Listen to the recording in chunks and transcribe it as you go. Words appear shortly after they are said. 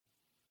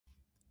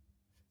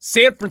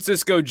San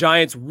Francisco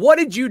Giants, what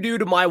did you do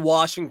to my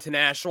Washington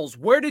Nationals?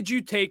 Where did you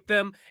take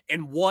them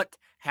and what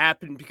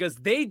happened? Because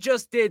they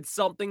just did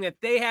something that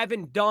they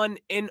haven't done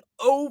in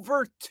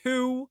over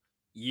 2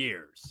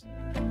 years.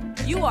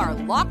 You are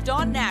Locked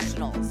On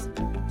Nationals,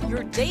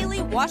 your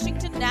daily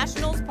Washington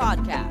Nationals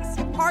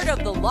podcast, part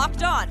of the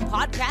Locked On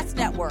Podcast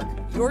Network,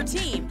 your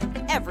team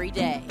every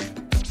day.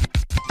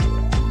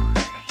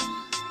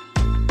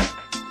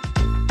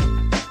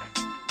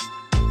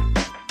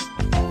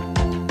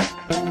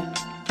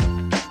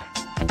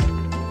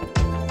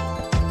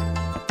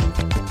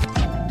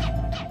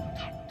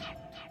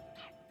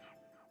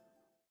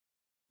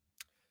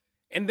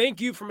 And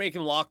thank you for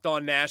making Locked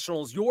On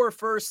Nationals your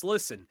first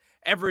listen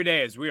every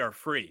day, as we are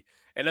free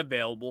and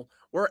available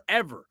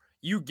wherever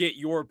you get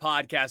your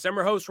podcast. I'm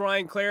your host,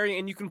 Ryan Clary,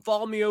 and you can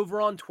follow me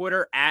over on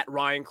Twitter at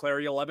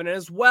RyanClary11,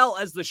 as well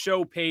as the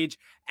show page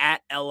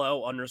at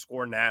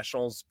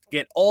LO_Nationals.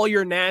 Get all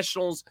your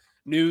Nationals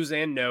news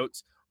and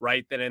notes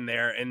right then and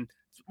there. And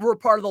we're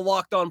part of the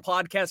Locked On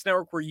Podcast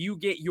Network, where you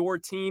get your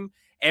team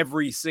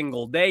every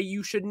single day.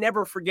 You should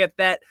never forget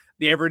that.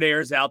 The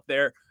everydayers out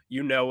there,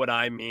 you know what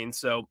I mean.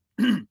 So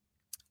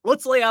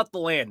let's lay out the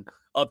land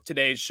of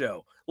today's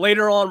show.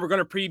 Later on, we're going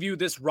to preview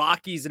this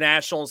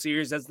Rockies-Nationals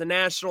series, as the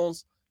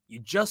Nationals, you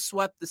just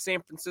swept the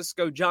San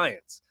Francisco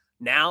Giants.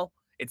 Now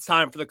it's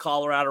time for the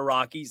Colorado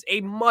Rockies, a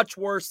much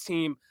worse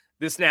team.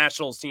 This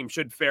Nationals team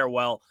should fare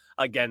well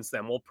against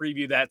them. We'll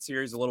preview that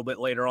series a little bit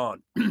later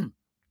on.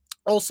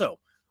 Also,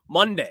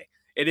 Monday,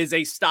 it is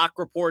a stock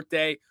report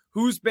day.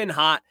 Who's been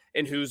hot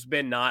and who's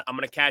been not. I'm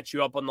going to catch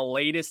you up on the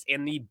latest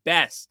and the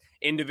best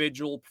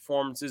individual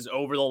performances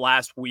over the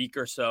last week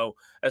or so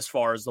as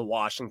far as the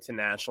Washington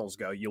Nationals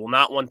go. You will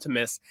not want to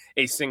miss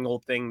a single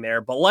thing there.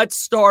 But let's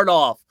start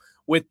off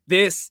with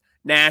this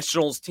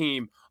Nationals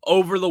team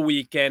over the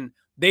weekend.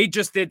 They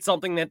just did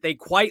something that they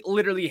quite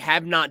literally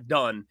have not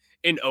done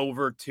in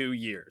over 2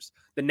 years.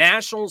 The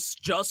Nationals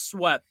just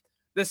swept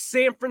the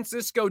San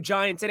Francisco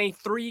Giants in a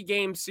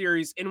 3-game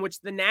series in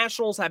which the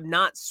Nationals have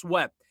not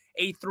swept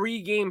a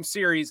 3-game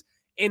series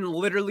in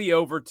literally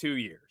over 2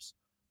 years.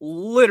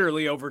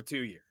 Literally over 2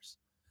 years.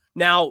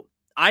 Now,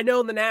 I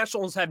know the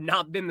Nationals have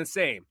not been the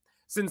same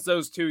since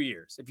those 2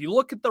 years. If you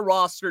look at the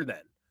roster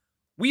then,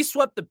 we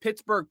swept the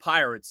Pittsburgh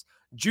Pirates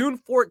June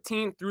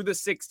 14th through the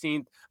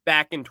 16th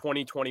back in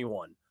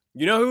 2021.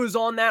 You know who was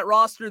on that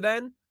roster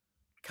then?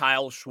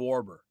 Kyle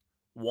Schwarber,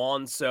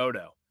 Juan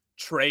Soto,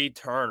 Trey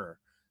Turner,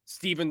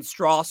 Steven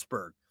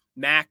Strasburg,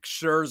 Max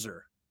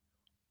Scherzer.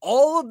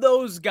 All of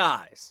those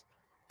guys,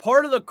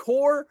 part of the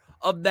core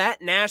of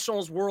that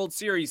Nationals World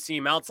Series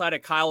team outside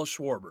of Kyle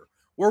Schwarber,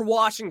 were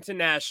Washington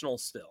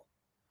Nationals still.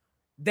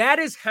 That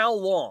is how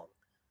long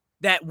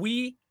that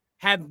we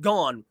have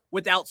gone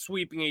without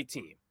sweeping a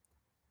team.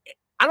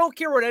 I don't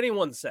care what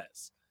anyone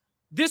says.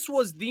 This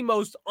was the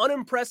most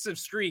unimpressive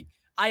streak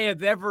I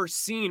have ever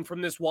seen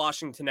from this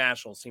Washington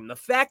Nationals team. The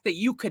fact that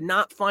you could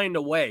not find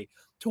a way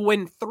to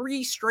win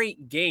 3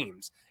 straight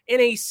games in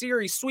a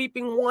series,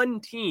 sweeping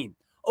one team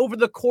over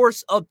the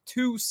course of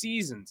 2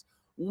 seasons,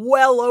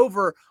 well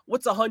over,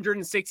 what's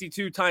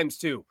 162 times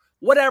 2?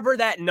 Whatever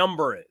that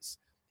number is.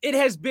 It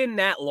has been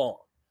that long.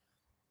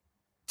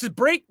 To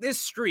break this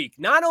streak,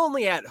 not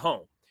only at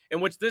home,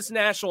 in which this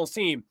Nationals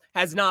team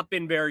has not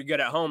been very good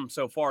at home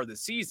so far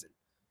this season,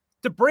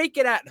 to break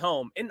it at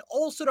home and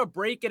also to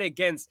break it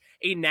against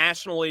a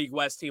National League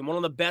West team, one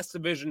of the best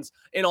divisions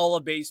in all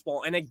of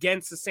baseball, and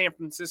against the San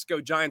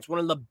Francisco Giants, one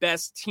of the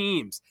best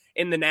teams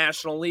in the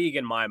National League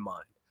in my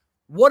mind.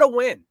 What a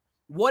win.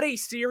 What a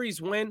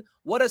series win.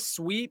 What a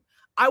sweep.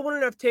 I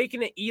wouldn't have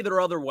taken it either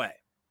other way.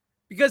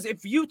 Because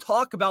if you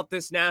talk about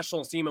this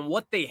Nationals team and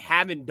what they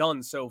haven't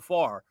done so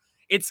far,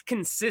 it's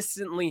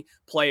consistently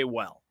play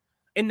well.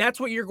 And that's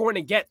what you're going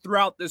to get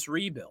throughout this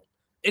rebuild.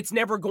 It's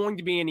never going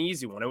to be an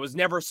easy one. It was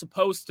never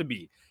supposed to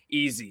be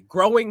easy.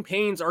 Growing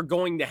pains are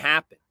going to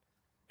happen.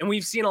 And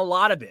we've seen a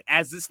lot of it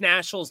as this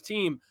Nationals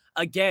team,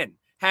 again,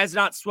 has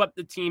not swept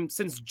the team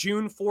since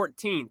June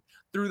 14th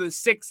through the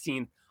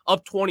 16th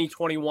of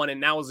 2021,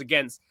 and that was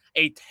against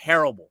a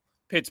terrible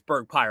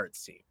Pittsburgh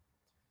Pirates team.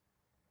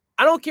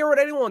 I don't care what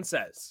anyone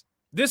says.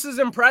 This is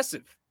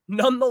impressive.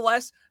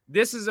 Nonetheless,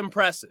 this is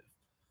impressive.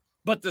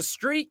 But the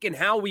streak and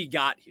how we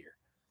got here,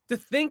 to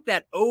think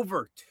that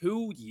over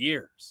 2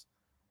 years,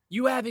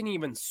 you haven't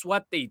even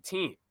swept a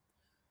team.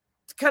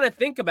 To kind of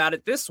think about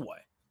it this way,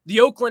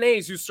 the Oakland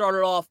A's, who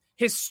started off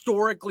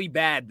historically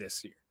bad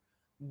this year,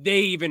 they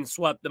even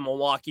swept the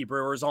Milwaukee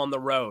Brewers on the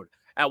road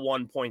at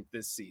one point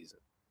this season.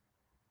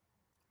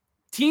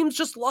 Teams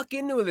just luck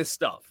into this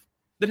stuff.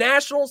 The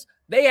Nationals,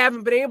 they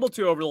haven't been able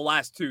to over the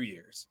last 2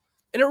 years.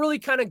 And it really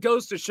kind of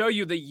goes to show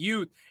you the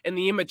youth and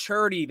the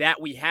immaturity that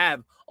we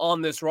have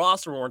on this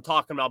roster when we're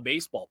talking about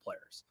baseball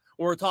players.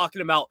 When we're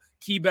talking about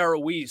Keibert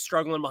Ruiz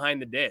struggling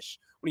behind the dish.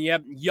 When you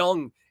have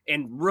young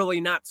and really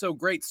not so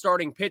great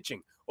starting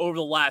pitching over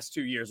the last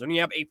 2 years. When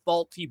you have a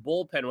faulty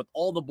bullpen with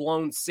all the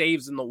blown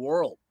saves in the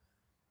world.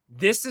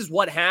 This is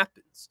what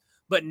happens.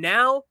 But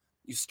now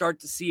you start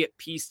to see it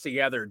piece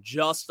together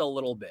just a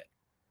little bit.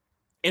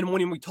 And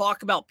when we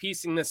talk about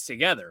piecing this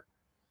together,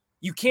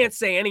 you can't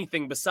say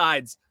anything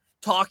besides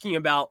talking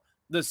about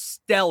the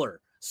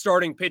stellar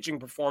starting pitching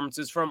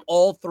performances from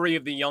all three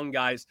of the young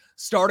guys,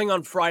 starting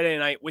on Friday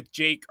night with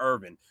Jake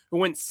Irvin, who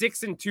went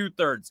 6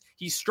 2/3.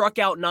 He struck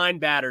out 9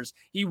 batters,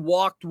 he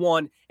walked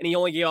 1, and he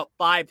only gave up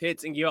 5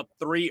 hits and gave up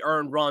 3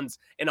 earned runs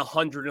in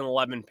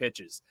 111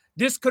 pitches.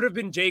 This could have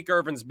been Jake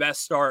Irvin's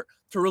best start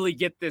to really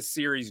get this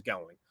series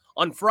going.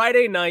 On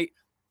Friday night,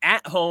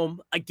 at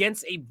home,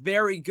 against a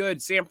very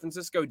good San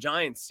Francisco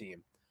Giants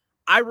team,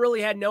 I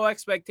really had no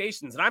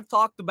expectations, and I've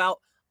talked about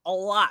a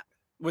lot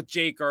with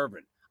Jake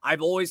Irvin.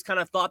 I've always kind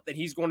of thought that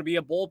he's going to be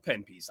a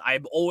bullpen piece.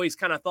 I've always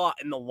kind of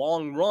thought in the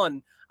long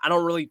run, I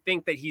don't really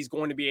think that he's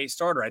going to be a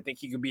starter. I think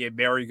he could be a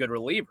very good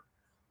reliever.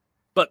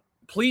 But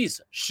please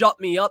shut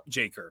me up,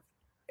 Jake Irvin,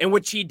 in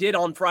which he did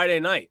on Friday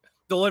night,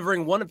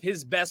 delivering one of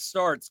his best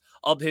starts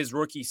of his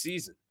rookie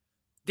season,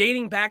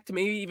 dating back to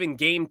maybe even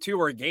game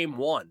 2 or game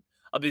 1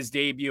 of his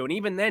debut. And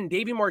even then,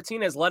 Davey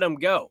Martinez let him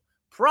go.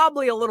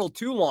 Probably a little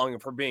too long,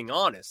 if we're being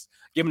honest,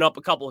 giving up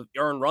a couple of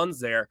earned runs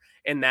there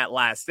in that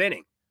last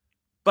inning.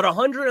 But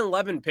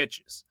 111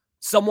 pitches,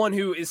 someone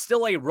who is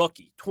still a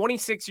rookie,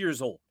 26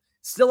 years old,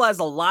 still has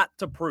a lot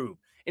to prove,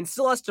 and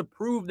still has to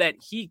prove that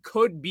he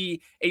could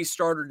be a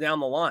starter down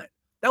the line.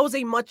 That was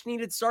a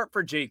much-needed start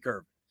for Jake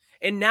Irvin.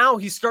 And now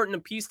he's starting to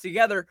piece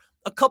together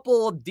a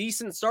couple of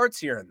decent starts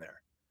here and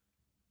there.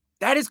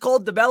 That is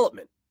called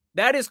development.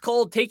 That is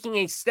called taking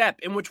a step,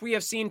 in which we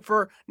have seen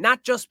for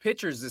not just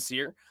pitchers this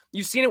year.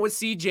 You've seen it with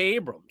C.J.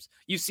 Abrams.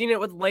 You've seen it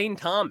with Lane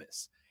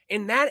Thomas.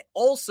 And that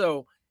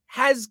also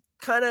has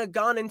kind of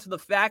gone into the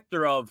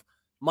factor of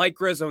Mike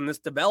Rizzo in this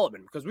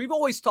development, because we've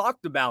always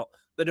talked about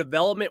the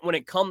development when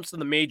it comes to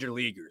the major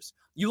leaguers.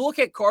 You look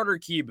at Carter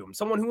Kieboom,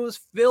 someone who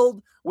was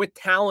filled with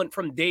talent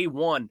from day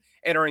one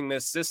entering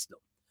this system.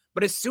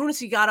 But as soon as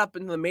he got up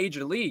into the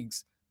major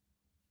leagues,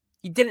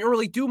 he didn't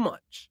really do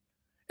much.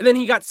 And then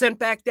he got sent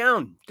back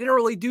down, didn't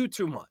really do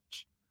too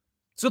much.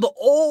 So the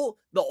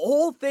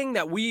whole thing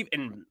that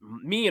and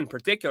me in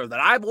particular, that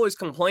I've always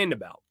complained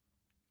about,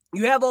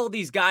 you have all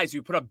these guys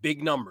who put up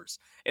big numbers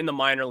in the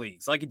minor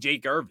leagues, like a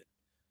Jake Irvin,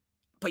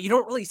 but you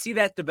don't really see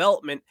that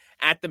development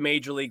at the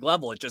major league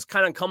level. It just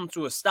kind of comes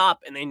to a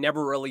stop, and they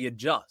never really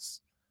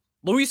adjust.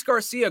 Luis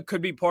Garcia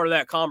could be part of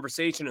that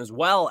conversation, as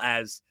well,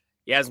 as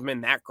he hasn't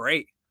been that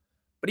great.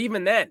 But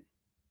even then,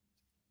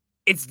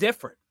 it's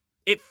different.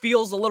 It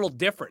feels a little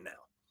different now.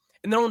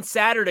 And then on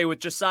Saturday with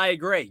Josiah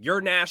Gray,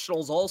 your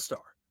Nationals All-Star,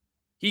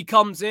 he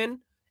comes in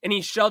and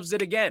he shoves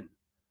it again.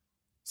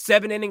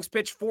 7 innings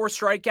pitched, 4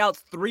 strikeouts,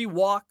 3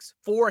 walks,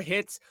 4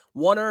 hits,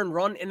 1 earned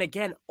run, and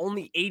again,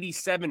 only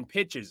 87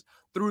 pitches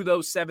through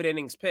those 7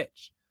 innings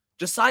pitched.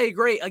 Josiah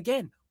Gray,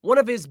 again, one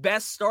of his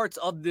best starts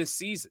of this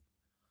season.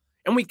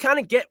 And we kind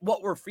of get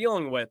what we're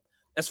feeling with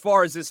as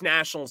far as this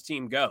Nationals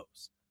team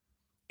goes.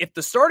 If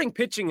the starting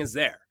pitching is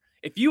there,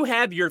 if you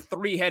have your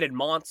 3-headed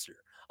monster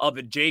of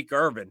a Jake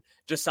Irvin,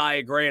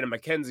 Josiah Gray, and a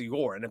Mackenzie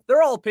Gore, and if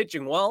they're all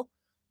pitching well,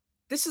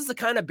 this is the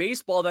kind of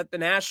baseball that the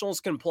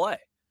Nationals can play.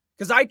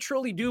 Because I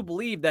truly do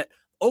believe that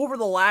over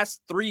the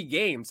last 3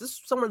 games, this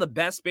is some of the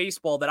best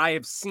baseball that I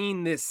have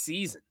seen this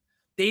season,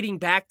 dating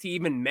back to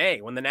even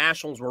May, when the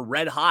Nationals were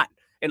red hot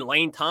and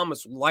Lane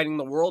Thomas was lighting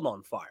the world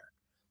on fire.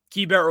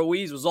 Keibert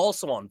Ruiz was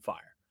also on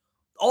fire.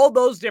 All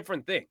those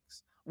different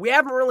things. We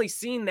haven't really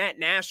seen that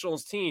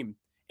Nationals team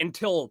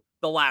until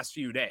the last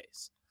few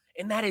days.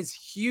 And that is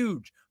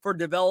huge for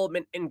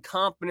development and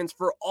confidence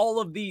for all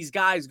of these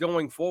guys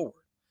going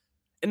forward.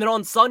 And then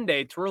on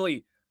Sunday, to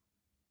really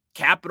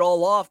cap it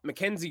all off,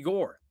 Mackenzie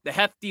Gore, the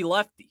hefty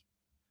lefty.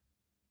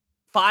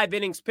 5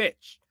 innings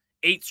pitched,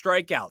 8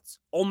 strikeouts,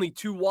 only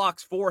 2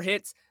 walks, 4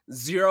 hits,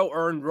 0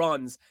 earned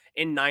runs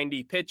in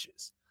 90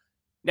 pitches.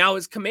 Now,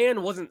 his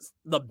command wasn't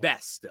the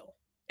best still.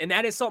 And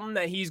that is something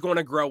that he's going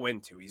to grow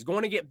into. He's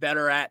going to get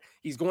better at.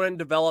 He's going to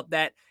develop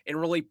that and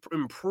really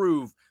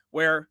improve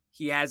where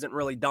he hasn't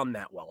really done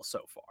that well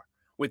so far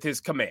with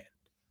his command.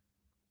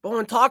 But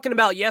when talking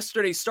about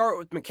yesterday's start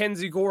with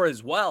Mackenzie Gore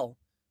as well,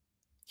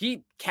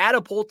 he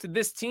catapulted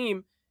this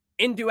team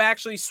into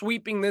actually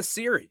sweeping this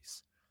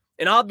series.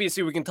 And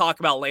obviously we can talk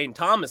about Lane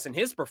Thomas and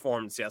his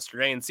performance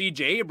yesterday, and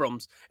C.J.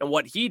 Abrams and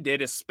what he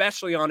did,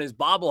 especially on his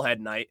bobblehead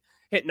night,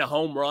 hitting a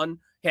home run,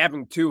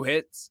 having 2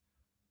 hits.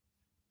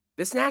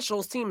 This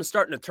Nationals team is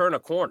starting to turn a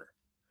corner.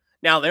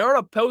 Now, they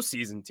aren't a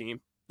postseason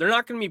team. They're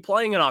not going to be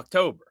playing in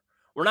October.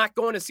 We're not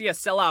going to see a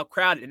sellout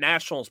crowd at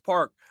Nationals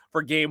Park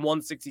for game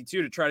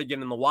 162 to try to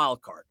get in the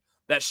wild card.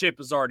 That ship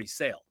has already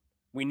sailed.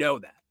 We know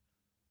that.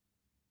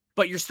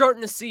 But you're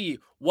starting to see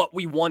what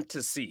we want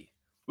to see,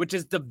 which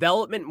is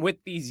development with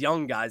these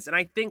young guys. And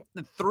I think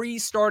the 3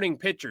 starting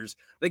pitchers,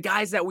 the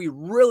guys that we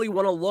really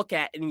want to look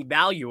at and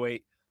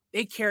evaluate,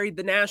 they carried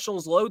the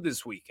Nationals load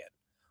this weekend.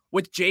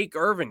 With Jake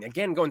Irvin,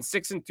 again, going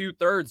 6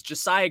 2/3,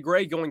 Josiah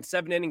Gray going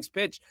 7 innings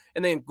pitched,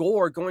 and then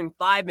Gore going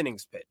 5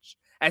 innings pitched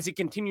as he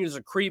continues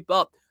to creep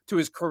up to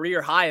his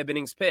career high of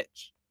innings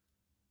pitched.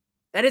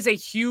 That is a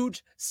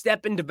huge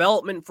step in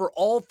development for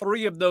all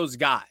 3 of those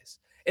guys.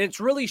 And it's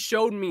really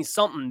showed me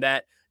something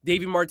that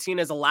Davey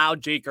Martinez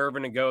allowed Jake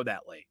Irvin to go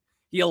that late.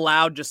 He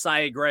allowed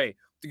Josiah Gray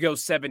to go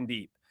 7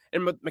 deep.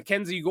 And with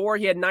Mackenzie Gore,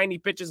 he had 90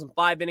 pitches and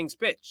 5 innings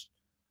pitched.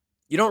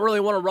 You don't really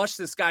want to rush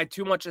this guy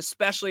too much,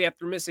 especially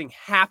after missing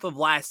half of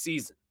last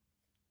season.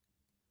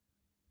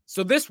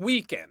 So this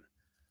weekend,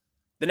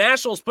 the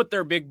Nationals put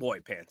their big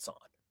boy pants on.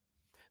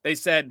 They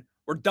said,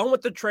 we're done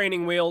with the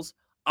training wheels.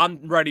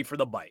 I'm ready for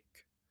the bike.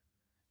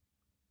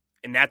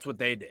 And that's what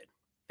they did.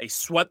 They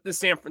swept the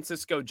San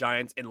Francisco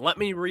Giants. And let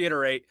me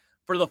reiterate,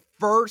 for the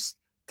first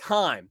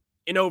time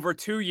in over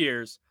 2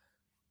 years,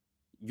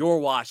 your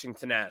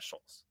Washington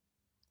Nationals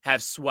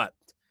have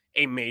swept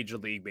a Major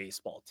League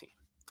Baseball team.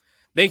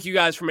 Thank you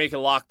guys for making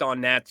Locked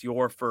On Nats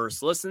your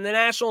first listen. The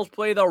Nationals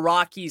play the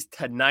Rockies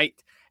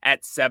tonight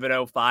at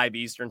 7:05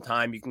 Eastern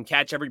Time. You can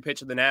catch every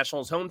pitch of the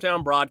Nationals'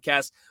 hometown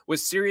broadcast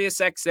with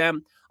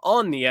SiriusXM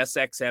on the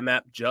SXM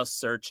app. Just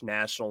search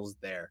Nationals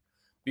there.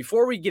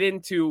 Before we get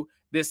into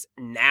this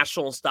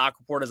National Stock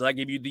Report, as I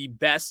give you the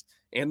best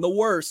and the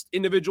worst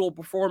individual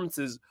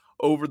performances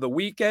over the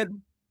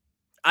weekend,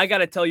 I got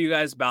to tell you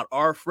guys about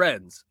our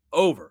friends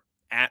over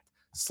at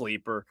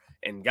Sleeper.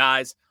 And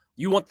guys,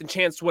 you want the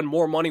chance to win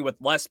more money with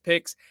less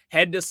picks?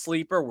 Head to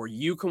Sleeper, where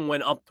you can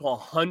win up to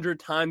 100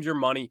 times your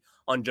money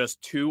on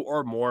just 2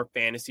 or more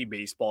fantasy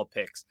baseball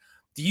picks.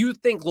 Do you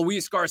think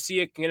Luis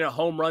Garcia can get a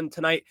home run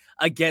tonight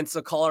against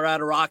the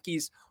Colorado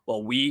Rockies?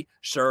 Well, we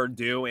sure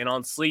do. And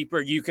on Sleeper,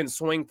 you can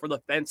swing for the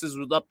fences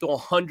with up to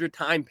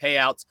 100-time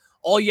payouts.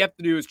 All you have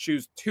to do is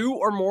choose 2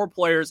 or more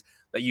players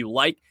that you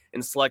like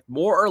and select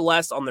more or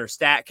less on their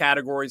stat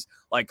categories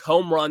like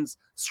home runs,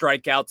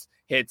 strikeouts,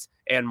 hits,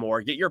 and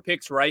more. Get your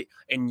picks right,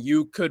 and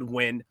you could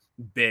win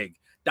big.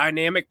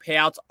 Dynamic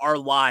payouts are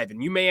live,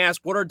 and you may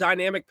ask, what are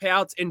dynamic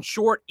payouts? In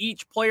short,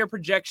 each player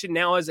projection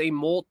now has a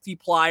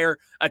multiplier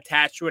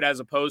attached to it as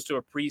opposed to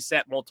a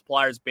preset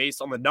multipliers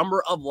based on the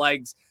number of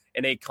legs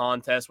in a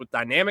contest. With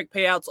dynamic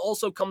payouts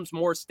also comes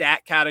more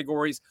stat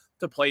categories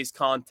to place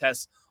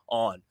contests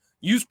on.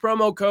 Use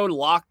promo code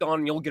LOCKEDON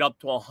and you'll get up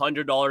to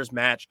 $100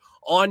 match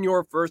on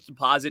your first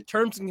deposit.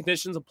 Terms and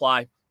conditions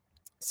apply.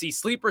 See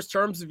Sleeper's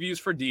terms of use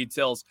for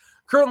details.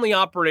 Currently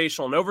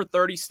operational in over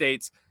 30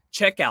 states.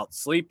 Check out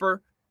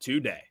Sleeper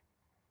today.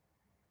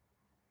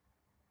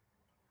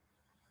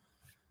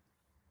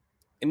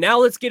 And now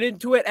let's get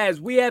into it as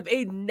we have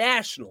a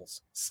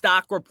Nationals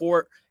stock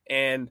report.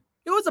 And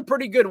it was a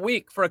pretty good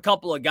week for a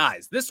couple of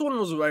guys. This one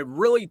was a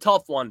really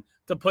tough one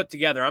to put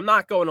together. I'm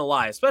not going to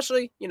lie,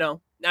 especially,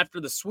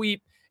 after the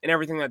sweep and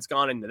everything that's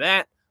gone into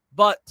that.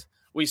 But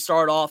we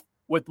start off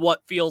with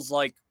what feels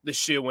like the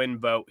shoe-in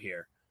vote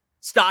here.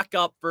 Stock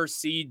up for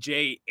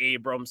C.J.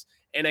 Abrams,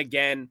 and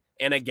again,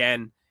 and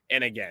again,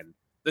 and again.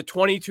 The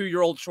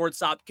 22-year-old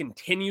shortstop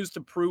continues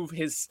to prove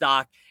his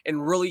stock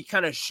and really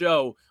kind of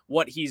show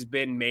what he's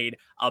been made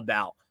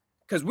about.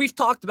 Because we've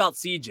talked about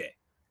C.J.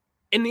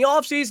 In the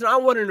offseason, I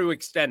wanted to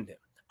extend him.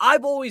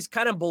 I've always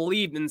kind of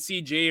believed in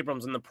C.J.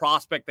 Abrams and the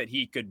prospect that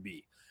he could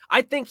be.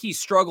 I think he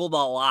struggled a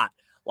lot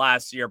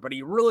last year, but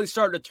he really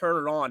started to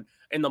turn it on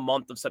in the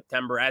month of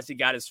September as he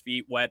got his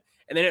feet wet.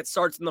 And then it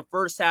starts in the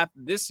first half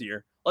of this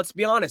year. Let's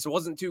be honest, it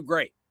wasn't too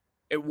great.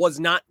 It was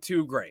not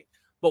too great.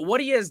 But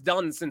what he has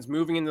done since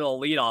moving into the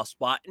leadoff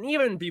spot, and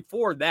even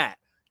before that,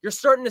 you're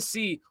starting to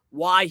see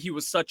why he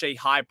was such a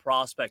high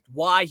prospect,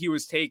 why he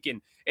was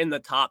taken in the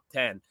top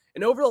 10.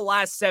 And over the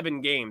last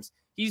 7 games,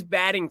 he's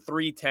batting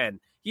 .310.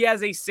 He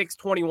has a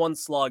 .621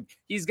 slug.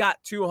 He's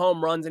got 2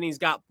 home runs, and he's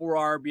got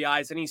 4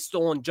 RBIs, and he's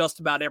stolen just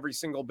about every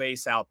single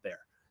base out there.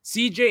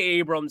 C.J.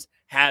 Abrams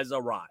has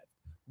arrived.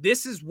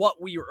 This is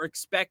what we were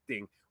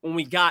expecting when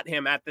we got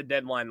him at the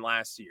deadline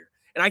last year.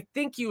 And I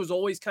think he was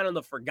always kind of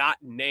the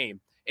forgotten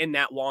name in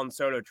that Juan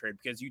Soto trade,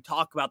 because you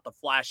talk about the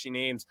flashy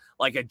names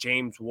like a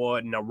James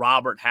Wood and a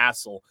Robert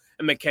Hassel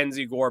and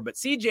Mackenzie Gore, but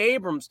C.J.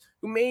 Abrams,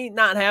 who may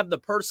not have the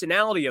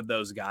personality of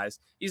those guys,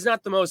 he's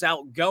not the most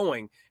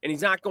outgoing, and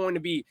he's not going to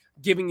be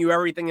giving you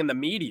everything in the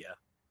media,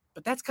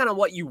 but that's kind of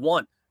what you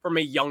want from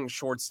a young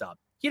shortstop.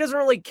 He doesn't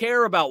really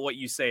care about what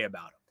you say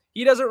about him.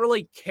 He doesn't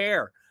really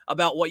care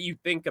about what you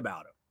think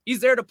about him. He's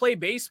there to play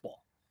baseball.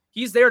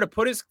 He's there to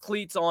put his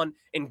cleats on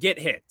and get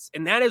hits.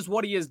 And that is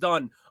what he has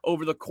done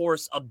over the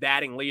course of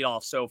batting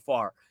leadoff so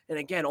far. And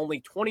again,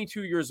 only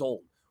 22 years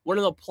old. One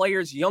of the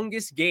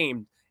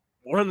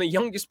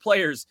youngest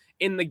players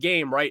in the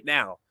game right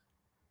now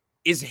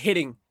is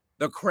hitting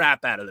the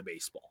crap out of the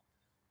baseball.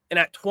 And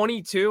at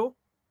 22,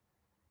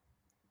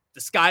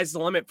 the sky's the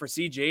limit for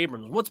C.J.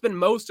 Abrams. What's been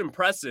most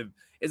impressive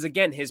is,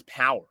 again, his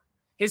power.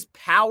 His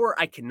power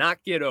I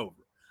cannot get over.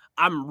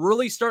 I'm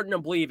really starting to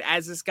believe,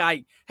 as this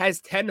guy has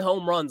 10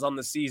 home runs on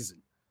the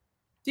season,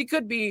 he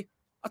could be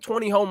a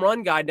 20 home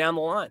run guy down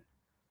the line.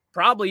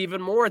 Probably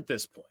even more at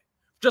this point,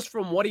 just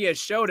from what he has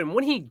showed. And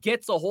when he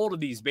gets a hold of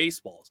these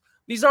baseballs,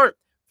 these aren't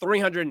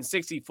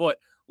 360-foot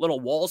little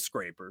wall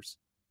scrapers.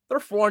 They're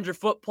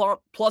 400-foot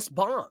plus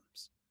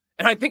bombs.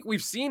 And I think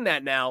we've seen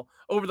that now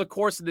over the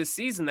course of this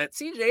season, that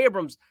C.J.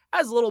 Abrams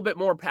has a little bit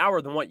more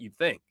power than what you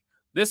think.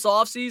 This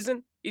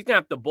offseason, he's going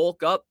to have to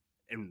bulk up.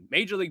 In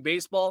Major League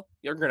Baseball,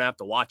 you're going to have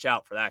to watch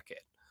out for that kid.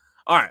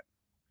 All right.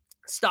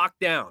 Stock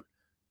down.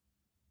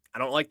 I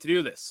don't like to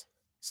do this.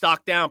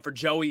 Stock down for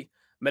Joey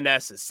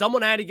Meneses.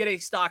 Someone had to get a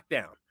stock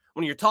down.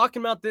 When you're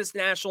talking about this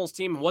Nationals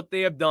team and what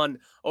they have done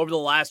over the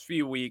last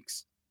few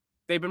weeks,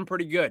 they've been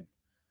pretty good.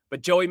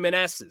 But Joey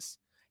Meneses,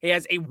 he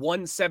has a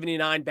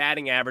 179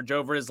 batting average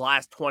over his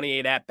last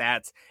 28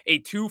 at-bats, a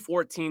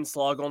 214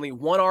 slug, only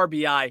 1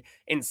 RBI,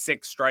 and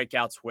 6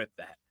 strikeouts with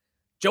that.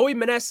 Joey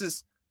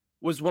Meneses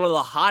was one of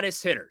the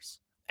hottest hitters.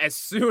 As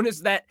soon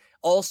as that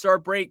All-Star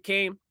break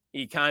came,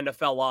 he kind of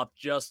fell off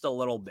just a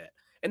little bit.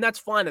 And that's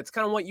fine. That's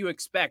kind of what you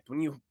expect when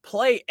you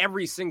play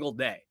every single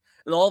day.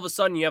 And all of a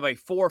sudden you have a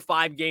 4 or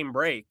 5 game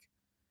break.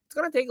 It's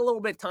going to take a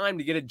little bit of time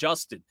to get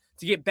adjusted,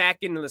 to get back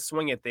into the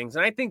swing of things.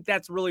 And I think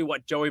that's really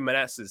what Joey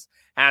Meneses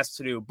has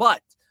to do.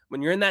 But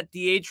when you're in that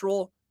DH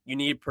role, you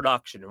need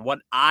production. And what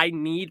I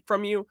need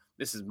from you,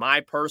 this is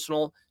my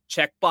personal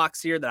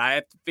checkbox here that I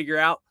have to figure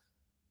out.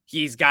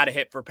 He's got to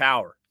hit for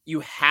power. You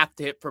have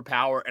to hit for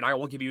power, and I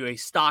will give you a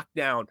stock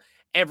down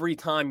every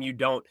time you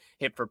don't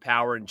hit for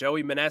power. And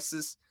Joey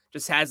Meneses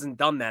just hasn't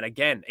done that.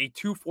 Again, a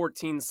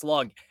 214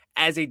 slug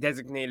as a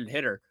designated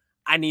hitter.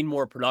 I need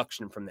more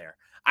production from there.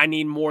 I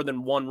need more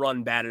than 1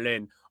 run batted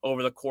in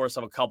over the course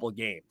of a couple of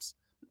games.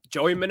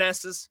 Joey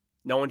Meneses,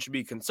 no one should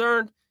be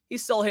concerned.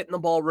 He's still hitting the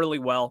ball really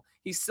well.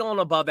 He's still an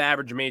above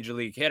average major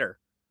league hitter.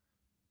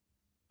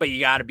 But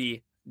you got to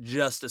be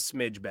just a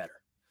smidge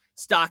better.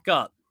 Stock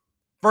up.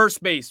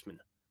 First baseman,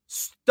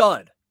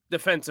 stud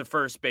defensive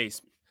first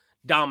baseman,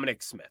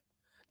 Dominic Smith.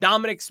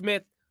 Dominic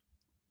Smith,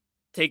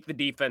 take the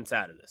defense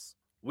out of this.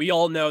 We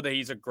all know that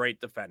he's a great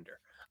defender.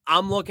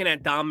 I'm looking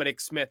at Dominic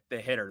Smith,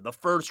 the hitter, the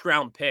first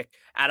round pick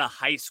out of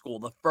high school,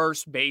 the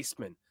first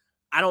baseman.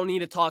 I don't need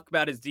to talk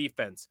about his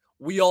defense.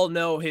 We all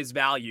know his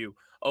value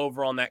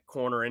over on that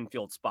corner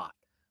infield spot.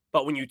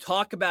 But when you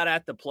talk about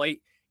at the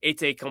plate,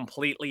 it's a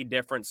completely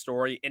different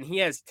story. And he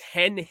has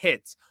 10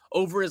 hits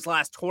over his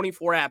last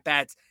 24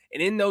 at-bats.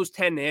 And in those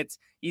 10 hits,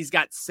 he's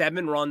got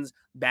 7 runs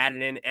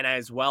batted in and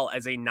as well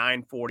as a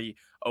 940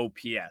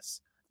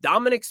 OPS.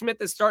 Dominic Smith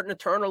is starting to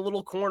turn a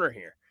little corner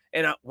here.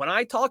 And when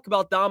I talk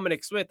about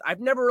Dominic Smith, I've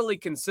never really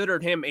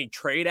considered him a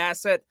trade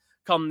asset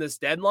come this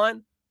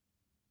deadline.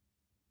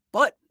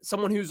 But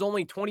someone who's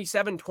only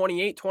 27,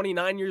 28,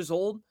 29 years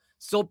old,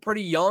 still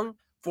pretty young,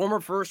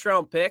 former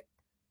first-round pick,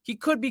 he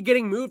could be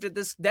getting moved at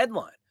this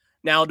deadline.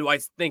 Now, do I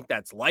think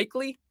that's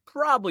likely?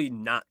 Probably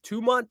not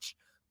too much.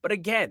 But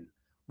again,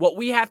 what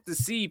we have to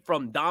see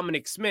from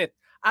Dominic Smith,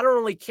 I don't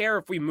really care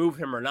if we move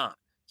him or not.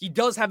 He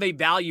does have a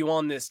value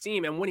on this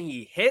team, and when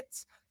he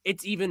hits,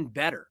 it's even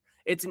better.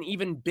 It's an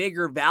even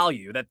bigger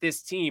value that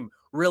this team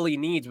really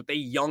needs with a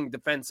young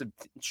defensive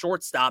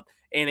shortstop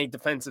and a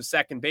defensive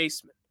second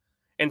baseman.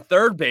 And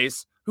third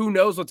base, who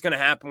knows what's going to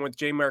happen with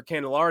Jeimer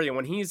Candelario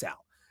when he's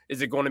out?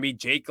 Is it going to be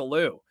Jake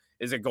Alou?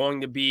 Is it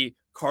going to be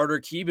Carter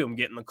Kieboom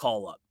getting the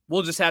call up?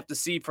 We'll just have to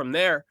see from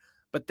there.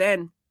 But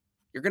then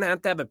you're going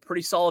to have a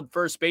pretty solid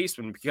first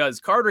baseman because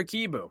Carter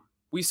Kieboom,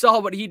 we saw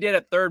what he did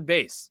at third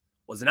base,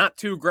 was not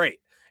too great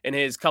in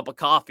his cup of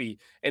coffee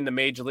in the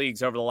major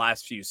leagues over the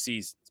last few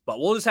seasons. But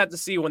we'll just have to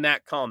see when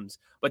that comes.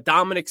 But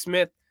Dominic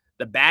Smith,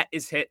 the bat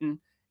is hitting,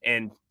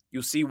 and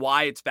you'll see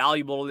why it's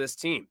valuable to this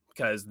team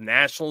because the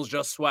Nationals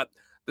just swept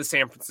the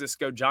San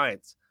Francisco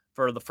Giants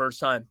for the first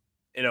time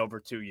in over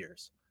 2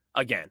 years.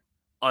 Again,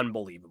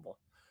 unbelievable.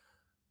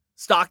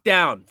 Stock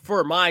down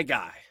for my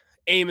guy,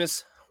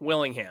 Amos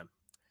Willingham.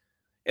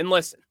 And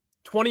listen,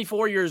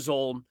 24 years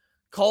old,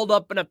 called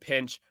up in a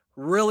pinch,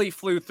 really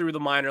flew through the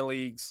minor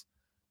leagues.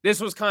 This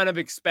was kind of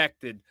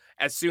expected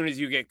as soon as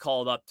you get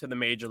called up to the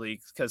major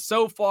leagues because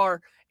so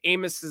far,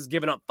 Amos has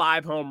given up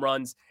 5 home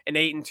runs and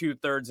 8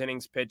 2/3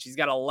 innings pitched. He's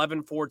got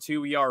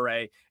 11.42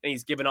 ERA, and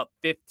he's given up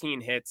 15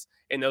 hits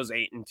in those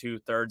 8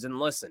 2/3. And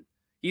listen,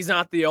 he's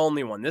not the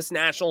only one. This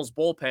Nationals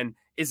bullpen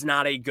is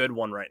not a good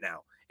one right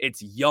now.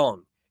 It's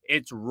young.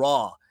 It's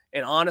raw.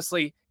 And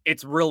honestly,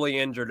 it's really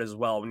injured as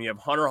well when you have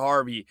Hunter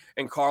Harvey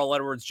and Carl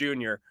Edwards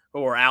Jr.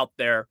 who are out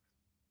there,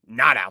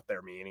 not out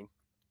there meaning,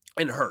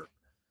 and hurt.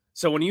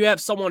 So when you have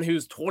someone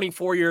who's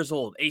 24 years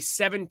old, a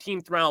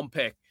 17th round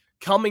pick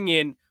coming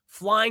in,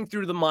 flying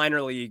through the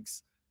minor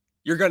leagues,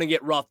 you're going to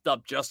get roughed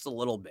up just a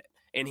little bit.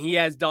 And he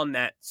has done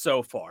that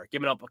so far,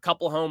 giving up a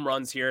couple home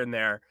runs here and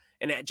there.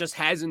 And it just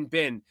hasn't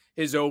been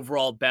his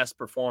overall best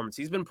performance.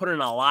 He's been put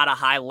in a lot of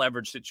high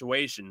leverage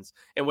situations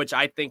in which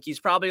I think he's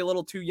probably a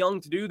little too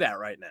young to do that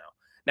right now.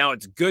 Now,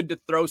 it's good to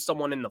throw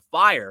someone in the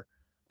fire,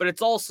 but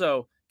it's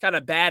also kind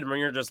of bad when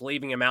you're just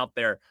leaving him out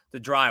there to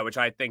dry, which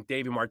I think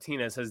Davey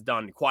Martinez has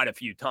done quite a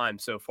few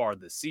times so far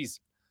this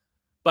season.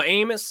 But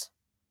Amos,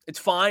 it's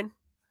fine.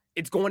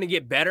 It's going to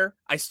get better.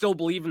 I still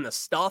believe in the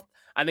stuff.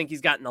 I think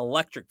he's got an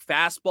electric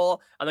fastball.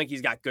 I think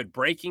he's got good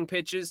breaking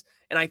pitches.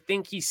 And I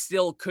think he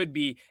still could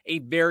be a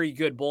very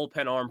good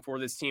bullpen arm for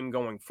this team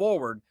going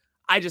forward.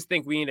 I just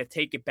think we need to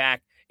take it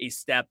back a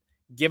step,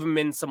 give him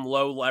in some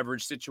low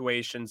leverage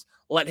situations,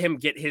 let him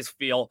get his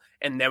feel,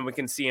 and then we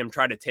can see him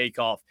try to take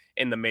off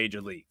in the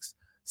major leagues.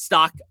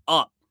 Stock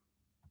up.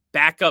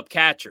 Backup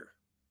catcher.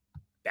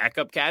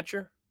 Backup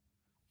catcher?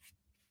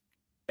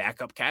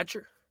 Backup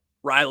catcher?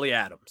 Riley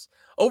Adams.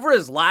 Over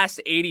his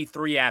last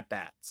 83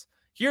 at-bats,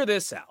 hear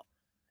this out,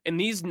 and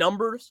these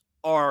numbers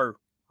are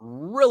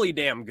really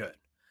damn good.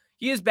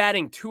 He is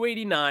batting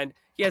 .289.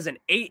 He has an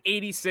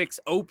 .886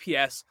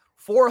 OPS,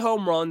 4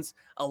 home runs,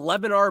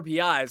 11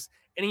 RBIs,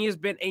 and he has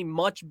been a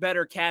much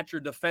better catcher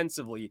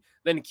defensively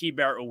than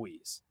Keibert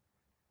Ruiz.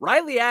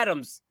 Riley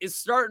Adams is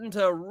starting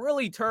to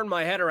really turn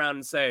my head around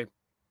and say,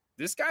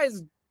 this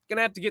guy's going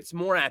to have to get some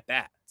more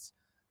at-bats.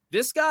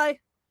 This guy,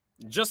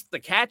 just the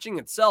catching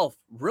itself,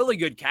 really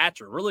good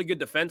catcher, really good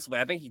defensively.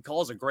 I think he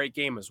calls a great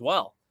game as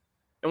well.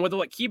 And with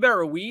what Keibert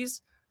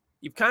Ruiz,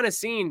 you've kind of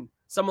seen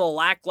some of the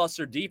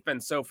lackluster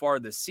defense so far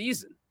this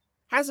season.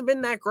 Hasn't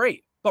been that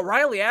great. But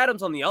Riley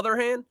Adams, on the other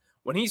hand,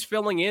 when he's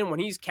filling in, when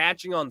he's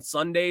catching on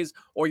Sundays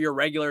or your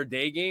regular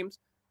day games,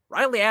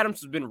 Riley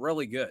Adams has been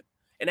really good.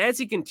 And as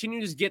he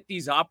continues to get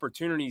these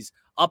opportunities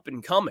up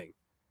and coming,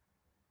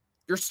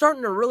 you're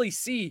starting to really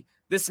see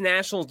this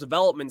Nationals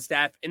development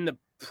staff in the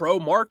pro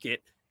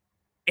market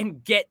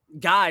and get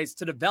guys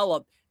to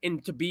develop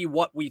and to be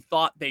what we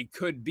thought they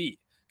could be.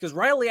 Because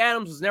Riley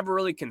Adams was never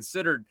really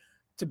considered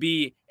to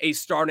be a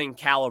starting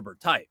caliber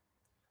type.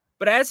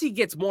 But as he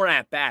gets more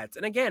at-bats,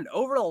 and again,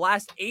 over the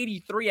last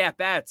 83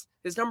 at-bats,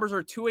 his numbers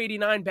are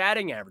 .289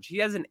 batting average. He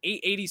has an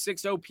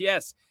 .886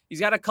 OPS. He's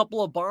got a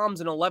couple of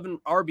bombs and 11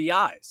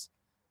 RBIs.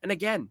 And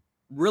again,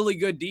 really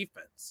good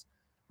defense.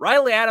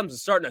 Riley Adams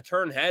is starting to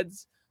turn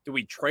heads. Do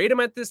we trade him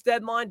at this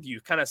deadline? Do you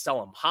kind of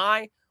sell him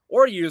high?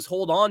 Or do you just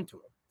hold on to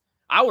him?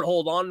 I would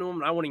hold on to him,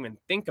 and I wouldn't even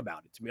think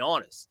about it, to be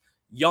honest.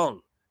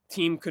 Young,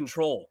 team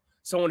control,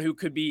 someone who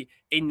could be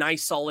a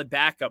nice, solid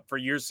backup for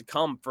years to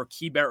come for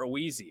Keibert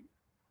Ruiz.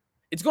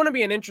 It's going to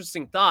be an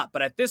interesting thought,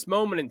 but at this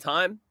moment in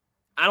time,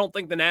 I don't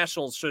think the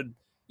Nationals should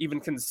even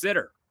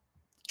consider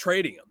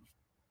trading him.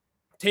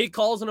 Take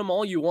calls on him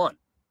all you want,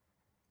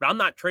 but I'm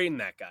not trading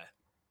that guy.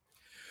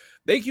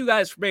 Thank you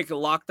guys for making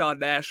Locked On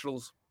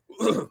Nationals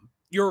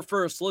your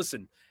first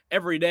listen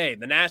every day.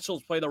 The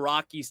Nationals play the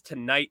Rockies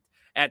tonight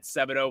at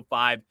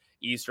 7:05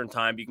 Eastern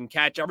Time. You can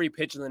catch every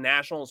pitch in the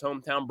Nationals'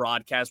 hometown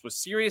broadcast with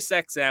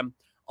SiriusXM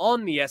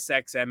on the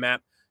SXM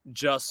app.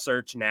 Just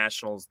search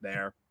Nationals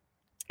there.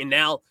 And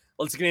now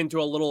let's get into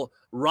a little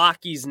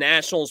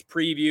Rockies-Nationals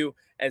preview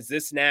as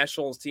this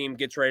Nationals team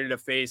gets ready to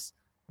face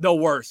the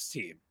worst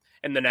team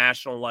in the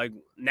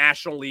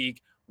National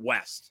League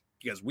West.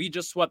 Because we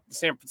just swept the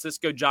San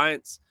Francisco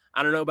Giants.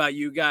 I don't know about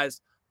you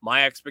guys.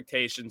 My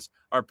expectations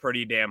are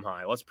pretty damn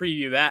high. Let's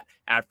preview that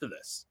after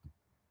this.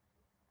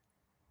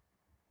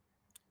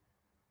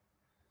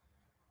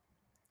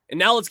 And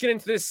now let's get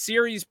into this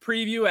series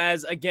preview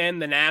as, again,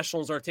 the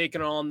Nationals are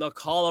taking on the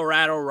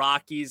Colorado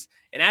Rockies.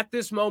 And at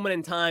this moment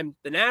in time,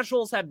 the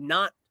Nationals have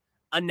not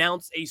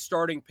announced a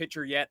starting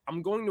pitcher yet.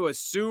 I'm going to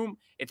assume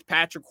it's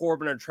Patrick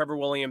Corbin or Trevor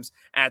Williams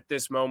at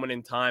this moment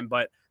in time,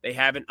 but they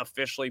haven't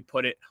officially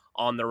put it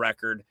on the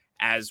record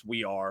as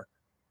we are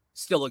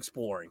still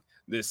exploring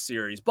this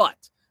series.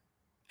 But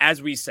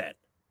as we said,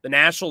 the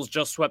Nationals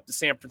just swept the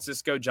San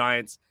Francisco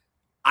Giants.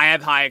 I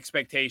have high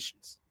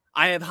expectations.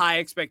 I have high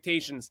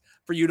expectations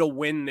for you to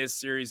win this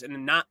series,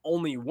 and not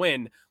only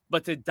win,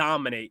 but to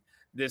dominate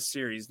this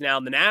series. Now,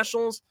 the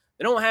Nationals,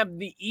 they don't have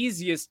the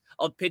easiest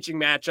of pitching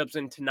matchups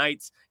in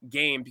tonight's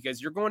game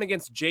because you're going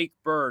against Jake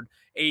Bird,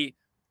 a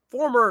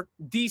former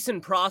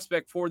decent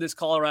prospect for this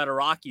Colorado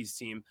Rockies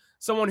team,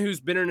 someone who's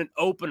been in an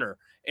opener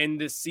in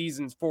this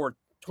season for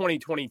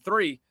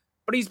 2023,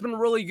 but he's been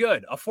really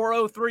good. A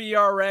 4.03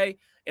 ERA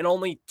in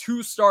only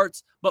 2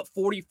 starts, but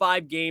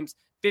 45 games.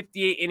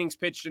 58 innings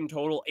pitched in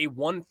total, a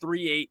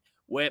 1.38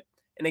 whip.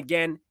 And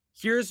again,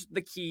 here's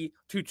the key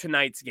to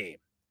tonight's game.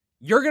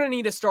 You're going to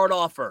need to start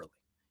off early.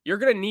 You're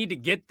going to need to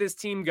get this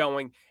team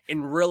going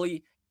and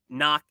really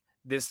knock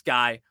this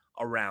guy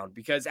around.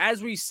 Because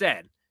as we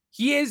said,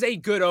 he is a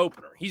good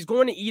opener. He's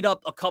going to eat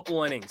up a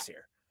couple innings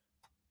here.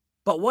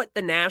 But what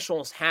the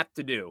Nationals have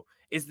to do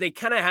is they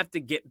kind of have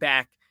to get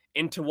back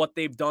into what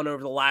they've done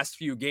over the last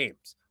few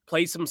games.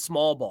 Play some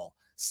small ball,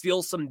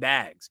 steal some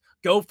bags,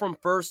 go from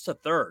first to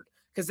third.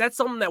 Because that's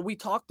something that we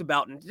talked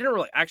about and didn't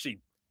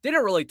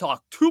really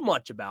talk too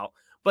much about.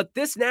 But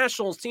this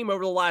Nationals team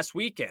over the last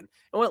weekend,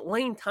 and what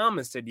Lane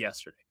Thomas did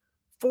yesterday,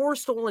 4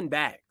 stolen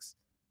bags.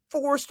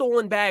 4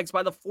 stolen bags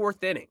by the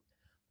 4th inning.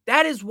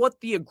 That is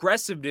what the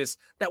aggressiveness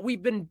that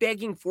we've been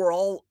begging for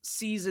all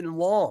season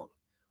long.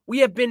 We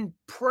have been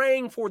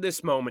praying for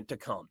this moment to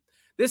come.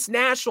 This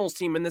Nationals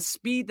team and the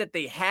speed that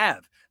they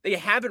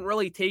haven't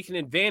really taken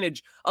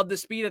advantage of the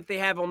speed that they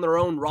have on their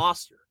own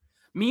roster.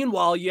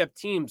 Meanwhile, you have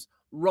teams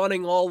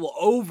running all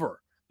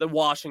over the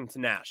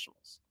Washington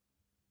Nationals.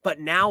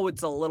 But now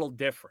it's a little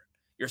different.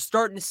 You're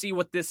starting to see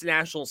what this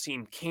Nationals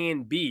team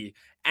can be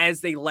as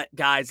they let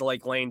guys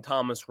like Lane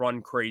Thomas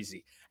run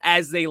crazy,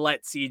 as they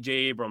let C.J.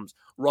 Abrams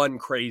run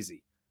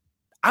crazy.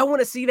 I want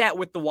to see that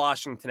with the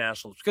Washington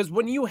Nationals because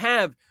when you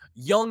have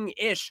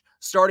young-ish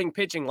starting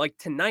pitching like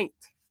tonight,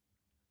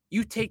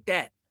 you take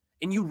that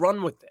and you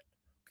run with it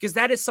because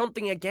that is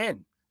something,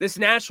 again, this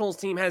Nationals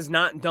team has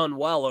not done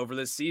well over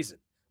this season.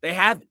 They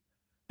haven't.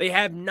 They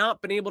have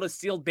not been able to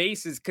steal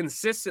bases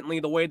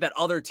consistently the way that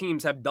other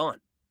teams have done.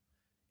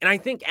 And I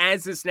think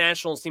as this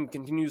Nationals team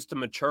continues to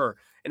mature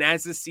and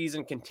as this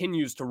season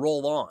continues to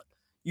roll on,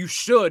 you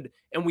should,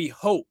 and we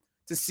hope,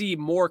 to see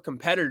more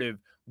competitive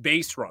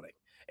base running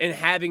and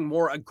having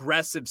more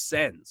aggressive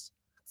sends.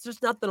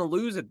 There's nothing to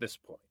lose at this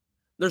point.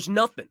 There's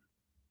nothing.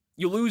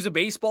 You lose a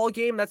baseball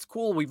game, that's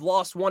cool. We've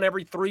lost one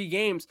every 3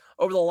 games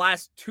over the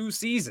last 2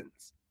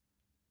 seasons.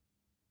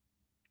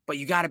 But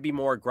you got to be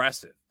more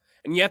aggressive.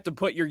 And you have to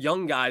put your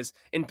young guys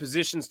in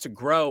positions to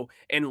grow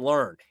and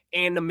learn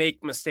and to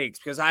make mistakes.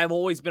 Because I've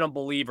always been a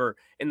believer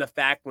in the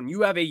fact when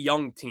you have a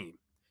young team,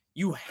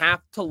 you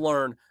have to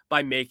learn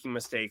by making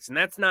mistakes. And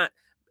that's not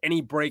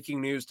any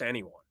breaking news to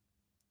anyone.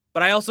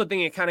 But I also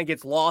think it kind of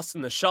gets lost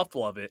in the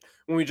shuffle of it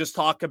when we just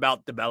talk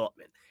about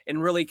development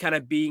and really kind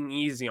of being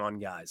easy on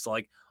guys.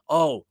 Like,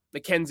 oh,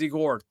 Mackenzie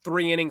Gore,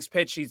 3 innings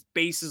pitched. He's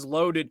bases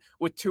loaded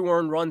with 2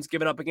 earned runs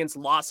given up against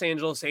Los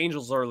Angeles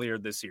Angels earlier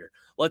this year.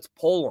 Let's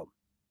pull him.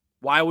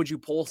 Why would you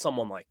pull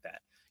someone like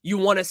that? You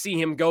want to see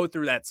him go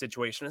through that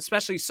situation,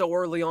 especially so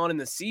early on in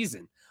the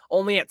season.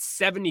 Only at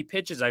 70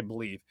 pitches, I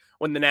believe,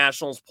 when the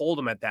Nationals pulled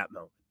him at that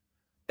moment.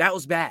 That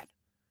was bad.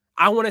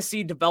 I want to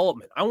see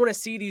development. I want to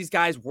see these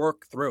guys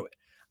work through it.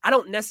 I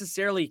don't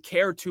necessarily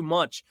care too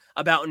much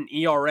about an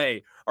ERA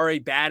or a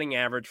batting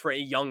average for a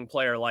young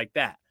player like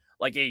that,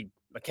 like a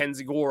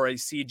Mackenzie Gore or a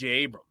CJ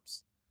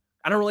Abrams.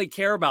 I don't really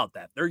care about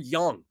that. They're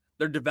young.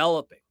 They're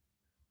developing.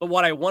 But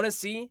what I want to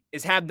see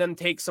is have them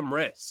take some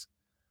risks.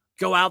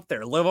 Go out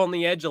there, live on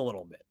the edge a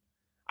little bit.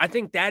 I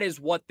think that is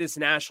what this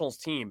Nationals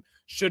team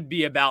should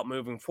be about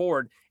moving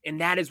forward, and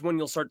that is when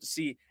you'll start to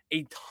see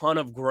a ton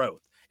of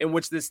growth, in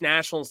which this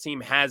Nationals team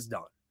has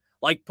done,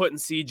 like putting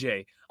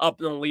CJ up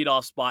in the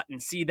leadoff spot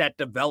and see that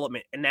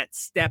development and that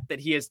step that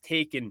he has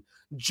taken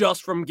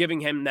just from giving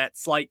him that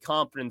slight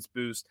confidence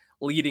boost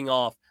leading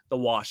off the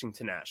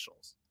Washington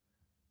Nationals.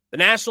 The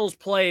Nationals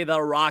play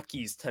the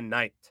Rockies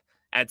tonight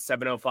at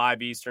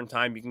 7:05 Eastern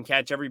Time. You can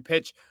catch every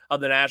pitch of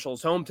the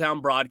Nationals'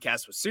 hometown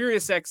broadcast with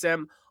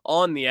SiriusXM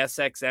on the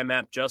SXM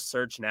app. Just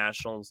search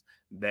Nationals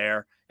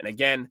there. And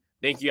again,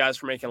 thank you guys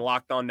for making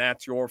Locked On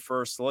Nats your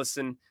first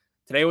listen.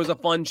 Today was a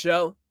fun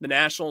show. The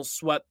Nationals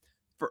swept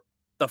for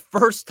the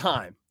first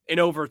time in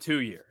over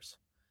 2 years.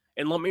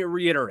 And let me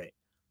reiterate,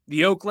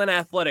 the Oakland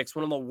Athletics,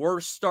 one of the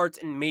worst starts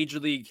in Major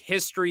League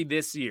history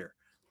this year,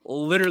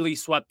 literally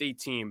swept a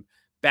team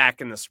back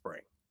in the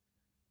spring.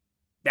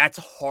 That's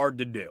hard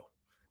to do.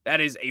 That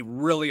is a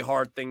really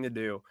hard thing to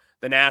do.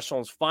 The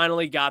Nationals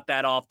finally got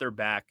that off their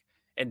back,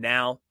 and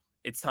now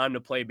it's time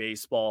to play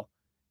baseball,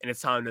 and it's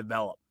time to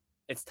develop.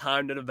 It's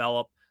time to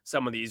develop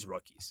some of these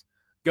rookies.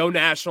 Go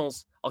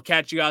Nationals. I'll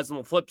catch you guys on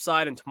the flip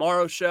side in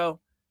tomorrow's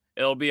show.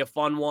 It'll be a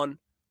fun one.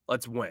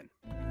 Let's win.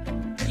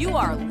 You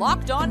are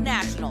Locked On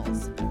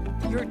Nationals,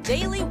 your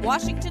daily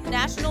Washington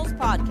Nationals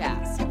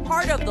podcast,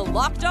 part of the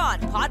Locked On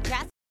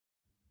Podcast